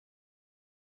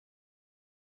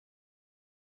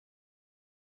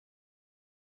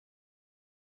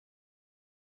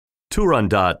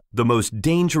Turandot, the most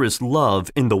dangerous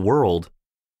love in the world.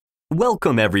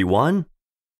 Welcome, everyone!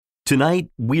 Tonight,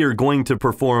 we are going to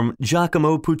perform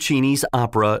Giacomo Puccini's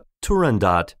opera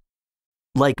Turandot.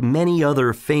 Like many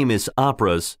other famous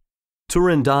operas,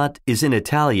 Turandot is in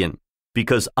Italian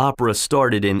because opera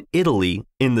started in Italy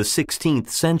in the 16th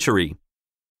century.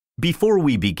 Before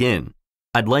we begin,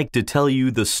 I'd like to tell you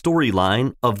the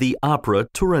storyline of the opera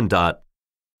Turandot.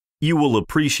 You will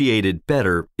appreciate it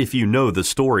better if you know the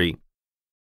story.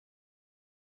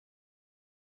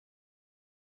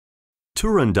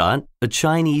 Turandot, a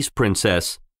Chinese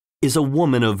princess, is a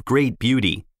woman of great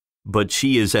beauty, but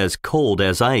she is as cold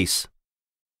as ice.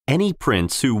 Any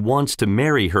prince who wants to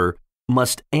marry her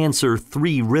must answer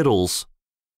 3 riddles.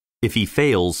 If he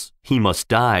fails, he must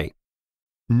die.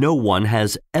 No one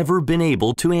has ever been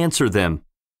able to answer them.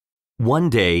 One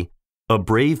day, a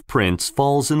brave prince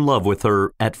falls in love with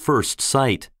her at first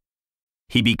sight.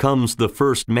 He becomes the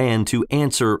first man to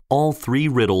answer all 3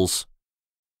 riddles.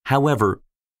 However,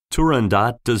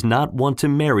 Turandot does not want to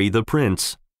marry the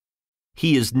prince.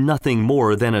 He is nothing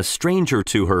more than a stranger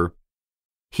to her.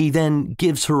 He then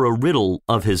gives her a riddle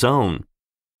of his own.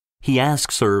 He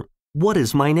asks her, "What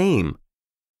is my name?"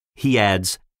 He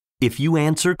adds, "If you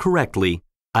answer correctly,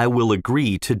 I will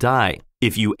agree to die.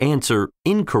 If you answer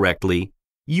incorrectly,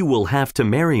 you will have to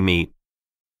marry me."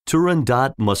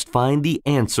 Turandot must find the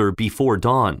answer before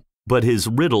dawn, but his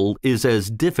riddle is as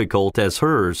difficult as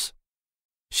hers.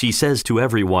 She says to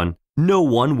everyone, no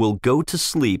one will go to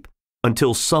sleep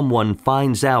until someone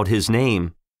finds out his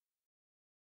name.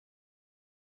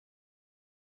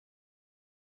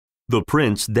 The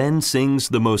prince then sings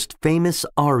the most famous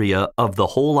aria of the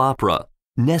whole opera,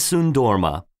 Nessun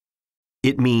dorma.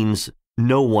 It means,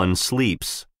 no one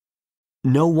sleeps.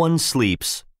 No one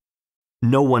sleeps.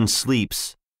 No one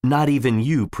sleeps, not even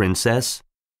you, princess.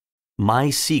 My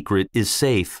secret is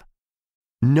safe.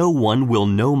 No one will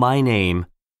know my name.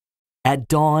 At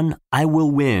dawn, I will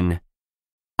win.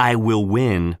 I will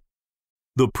win.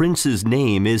 The prince's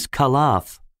name is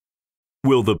Calaf.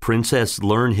 Will the princess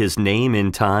learn his name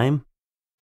in time?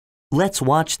 Let's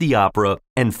watch the opera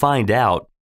and find out.